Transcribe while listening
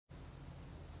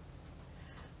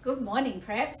Good morning,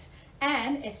 Preps.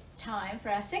 And it's time for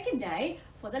our second day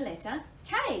for the letter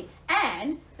K.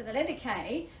 And for the letter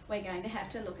K, we're going to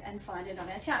have to look and find it on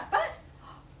our chart. But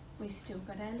we've still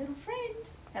got our little friend.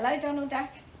 Hello, Donald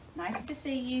Duck. Nice to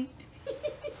see you.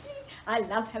 I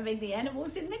love having the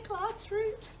animals in the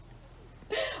classrooms.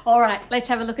 All right, let's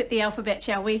have a look at the alphabet,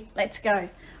 shall we? Let's go.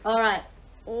 All right.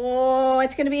 Oh,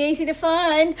 it's going to be easy to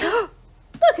find.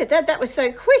 Look at that. That was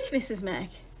so quick, Mrs. Mac.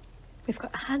 We've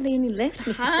got hardly any left,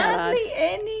 Mrs. Hardly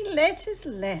any letters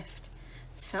left.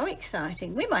 So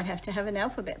exciting. We might have to have an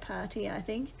alphabet party, I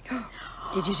think.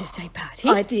 Did you just say party?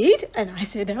 I did, and I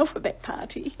said alphabet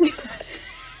party.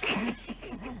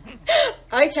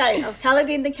 Okay, I've coloured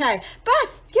in the K.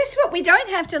 But guess what? We don't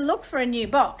have to look for a new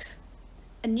box,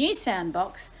 a new sound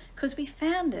box, because we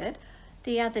found it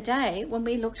the other day when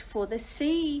we looked for the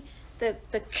C, the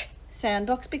K sound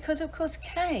box, because of course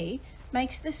K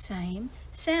makes the same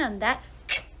sound, that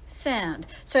K sound.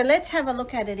 So let's have a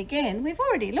look at it again. We've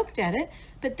already looked at it,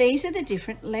 but these are the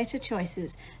different letter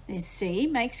choices. There's C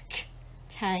makes K,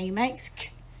 K makes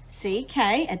K, C,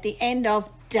 K at the end of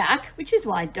duck, which is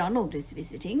why Donald is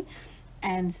visiting,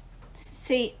 and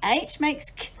CH makes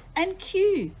K and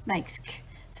Q makes K.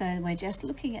 So we're just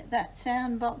looking at that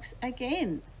sound box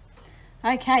again.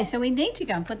 Okay, so we need to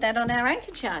go and put that on our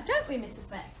anchor chart, don't we,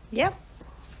 Mrs. Mac? Yep.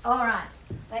 All right,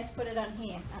 let's put it on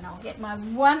here, and I'll get my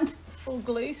wonderful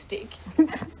glue stick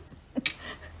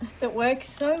that works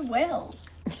so well.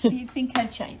 You'd think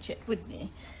I'd change it, wouldn't you?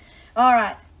 All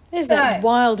right. There's so, that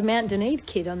wild Mount Dunedin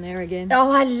kid on there again. Oh,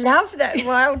 I love that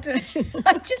wild.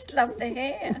 I just love the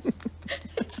hair.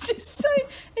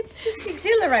 It's just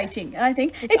exhilarating, I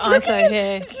think. It's looking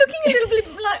a little bit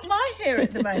like my hair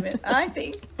at the moment, I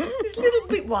think. It's a little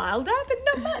bit wilder, but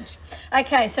not much.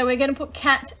 Okay, so we're going to put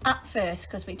cat up first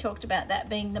because we talked about that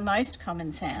being the most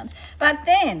common sound. But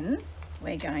then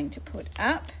we're going to put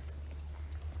up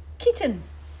kitten.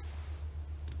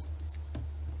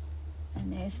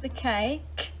 And there's the K.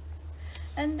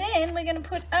 And then we're going to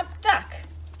put up duck.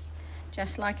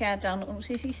 Just like our Donald.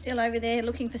 Is he still over there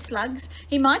looking for slugs?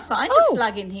 He might find a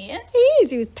slug in here. He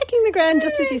is. He was pecking the ground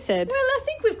just as you said. Well, I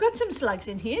think we've got some slugs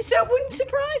in here, so it wouldn't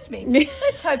surprise me.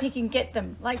 Let's hope he can get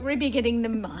them, like Ribby getting the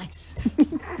mice.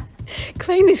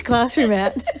 Clean this classroom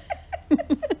out.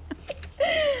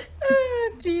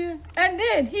 Oh, dear. And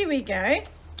then, here we go.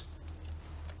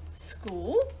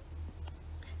 School.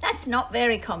 That's not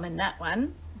very common, that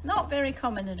one. Not very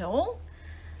common at all.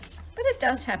 But it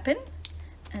does happen.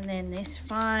 And then this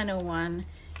final one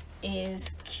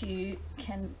is Q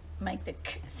can make the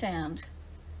K sound.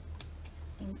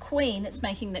 In Queen, it's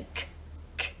making the K,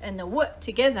 K and the W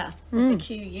together with the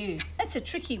QU. That's a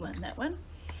tricky one, that one.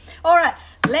 All right,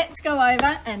 let's go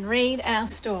over and read our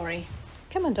story.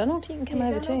 Come on, Donald. You can come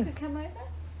over too. Could come over,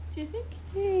 do you think?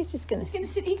 Yeah, he's just going to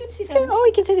sit. You can sit. Oh,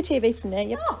 we can see the TV from there.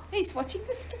 Yep. Oh, he's watching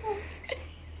the story.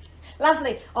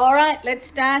 Lovely. All right, let's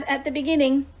start at the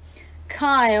beginning.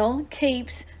 Kyle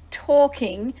keeps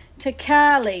talking to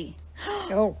Carly.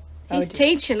 His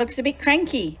teacher looks a bit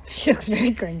cranky. She looks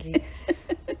very cranky.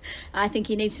 I think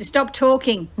he needs to stop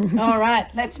talking. All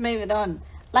right, let's move it on.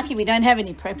 Lucky we don't have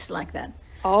any preps like that.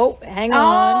 Oh, hang on.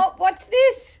 Oh, what's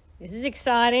this? This is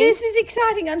exciting. This is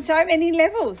exciting on so many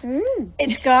levels.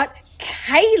 It's got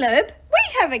Caleb.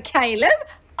 We have a Caleb.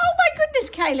 Oh my goodness,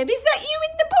 Caleb, is that you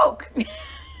in the book?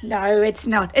 No, it's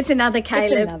not. It's another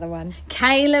Caleb. It's another one.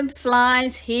 Caleb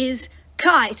flies his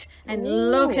kite. And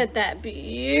look at that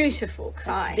beautiful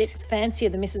kite. It's a bit fancier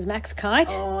than Mrs. Mac's kite.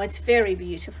 Oh, it's very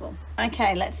beautiful.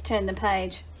 Okay, let's turn the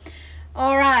page.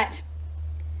 All right.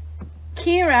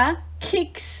 Kira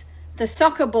kicks the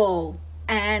soccer ball.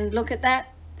 And look at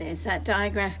that. There's that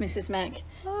diagraph, Mrs. Mac.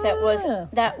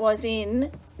 That was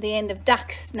in the end of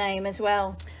Duck's name as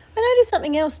well. I noticed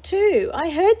something else too. I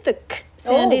heard the K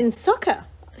sound in soccer.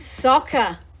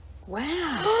 Soccer. Wow.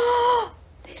 Oh,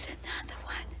 there's another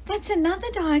one. That's another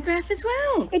diagraph as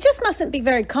well. It just mustn't be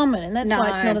very common, and that's why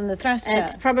it's not on the thrust chart.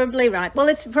 That's probably right. Well,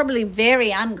 it's probably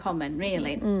very uncommon,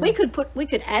 really. We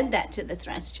could add that to the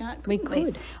thrust chart. We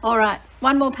could. All right.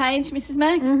 One more page, Mrs.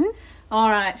 Mac. All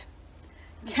right.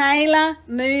 Kayla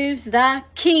moves the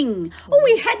king. Oh,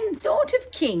 we hadn't thought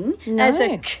of king as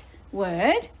a K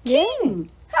word. King.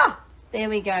 Ah, there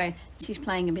we go. She's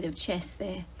playing a bit of chess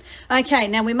there. Okay,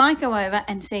 now we might go over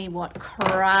and see what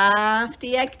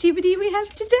crafty activity we have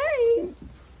today.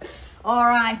 All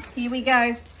right, here we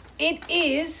go. It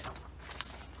is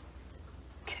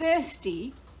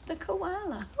Kirsty the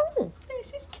koala. Oh,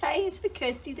 this is K. It's for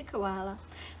Kirsty the koala.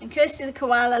 And Kirsty the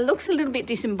koala looks a little bit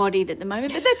disembodied at the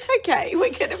moment, but that's okay.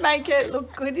 We're going to make her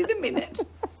look good in a minute.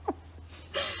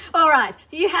 All right,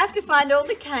 you have to find all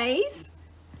the K's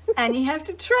and you have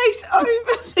to trace over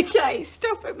the K.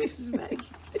 Stop it, Mrs. Mac.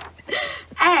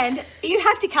 And you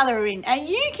have to colour her in. And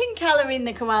you can colour in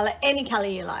the koala any colour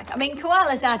you like. I mean,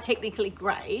 koalas are technically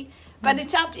grey, but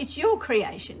it's your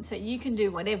creation, so you can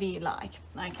do whatever you like,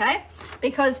 okay?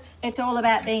 Because it's all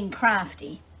about being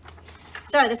crafty.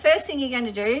 So the first thing you're going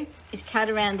to do is cut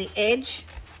around the edge.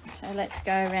 So let's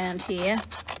go around here.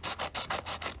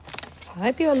 I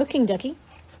hope you're looking, Ducky.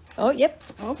 Oh, yep.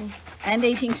 Oh, and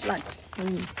eating slugs.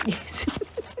 Yes.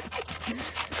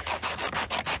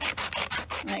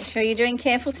 Make sure you're doing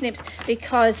careful snips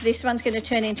because this one's going to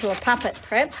turn into a puppet,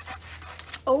 Preps.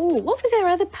 Oh, what was our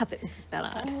other puppet, Mrs.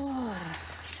 Ballard? Oh.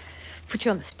 Put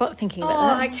you on the spot thinking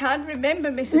about that. I can't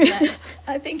remember, Mrs. Mac.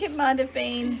 I think it might have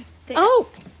been... Oh!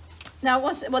 No, it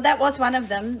was, well, that was one of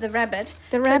them, the rabbit.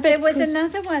 The rabbit. But there was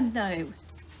another one, though.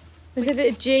 Was it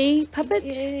a G puppet?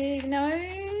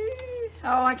 No.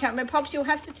 Oh, I can't remember. Pops, you'll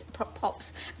have to...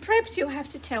 Pops. Perhaps you'll have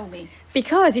to tell me.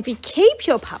 Because if you keep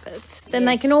your puppets, then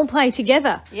they can all play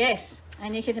together. Yes,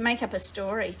 and you can make up a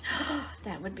story.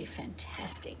 That would be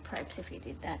fantastic, perhaps, if you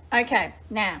did that. Okay,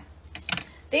 now,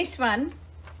 this one,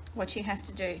 what you have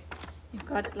to do, you've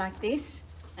got it like this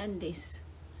and this,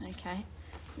 okay?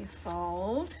 You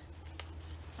fold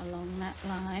along that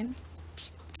line.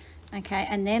 Okay,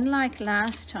 and then like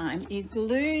last time, you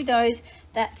glue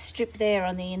that strip there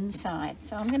on the inside.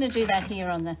 So I'm going to do that here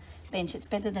on the bench. It's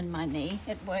better than my knee.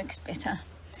 It works better.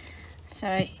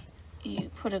 So you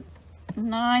put a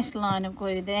nice line of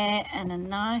glue there and a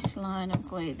nice line of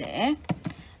glue there.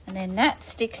 And then that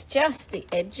sticks just the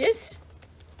edges.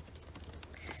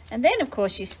 And then, of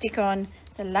course, you stick on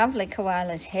the lovely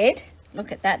koala's head.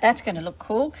 Look at that. That's going to look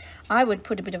cool. I would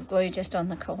put a bit of glue just on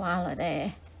the koala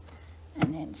there.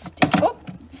 And then stick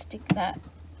that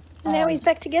on. Now he's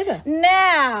back together.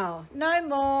 Now, no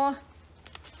more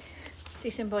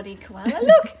disembodied koala.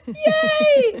 Look,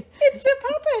 yay! It's a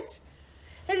puppet.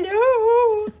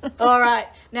 Hello. All right,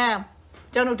 now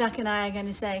Donald Duck and I are going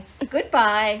to say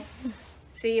goodbye.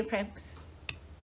 See you, Preps.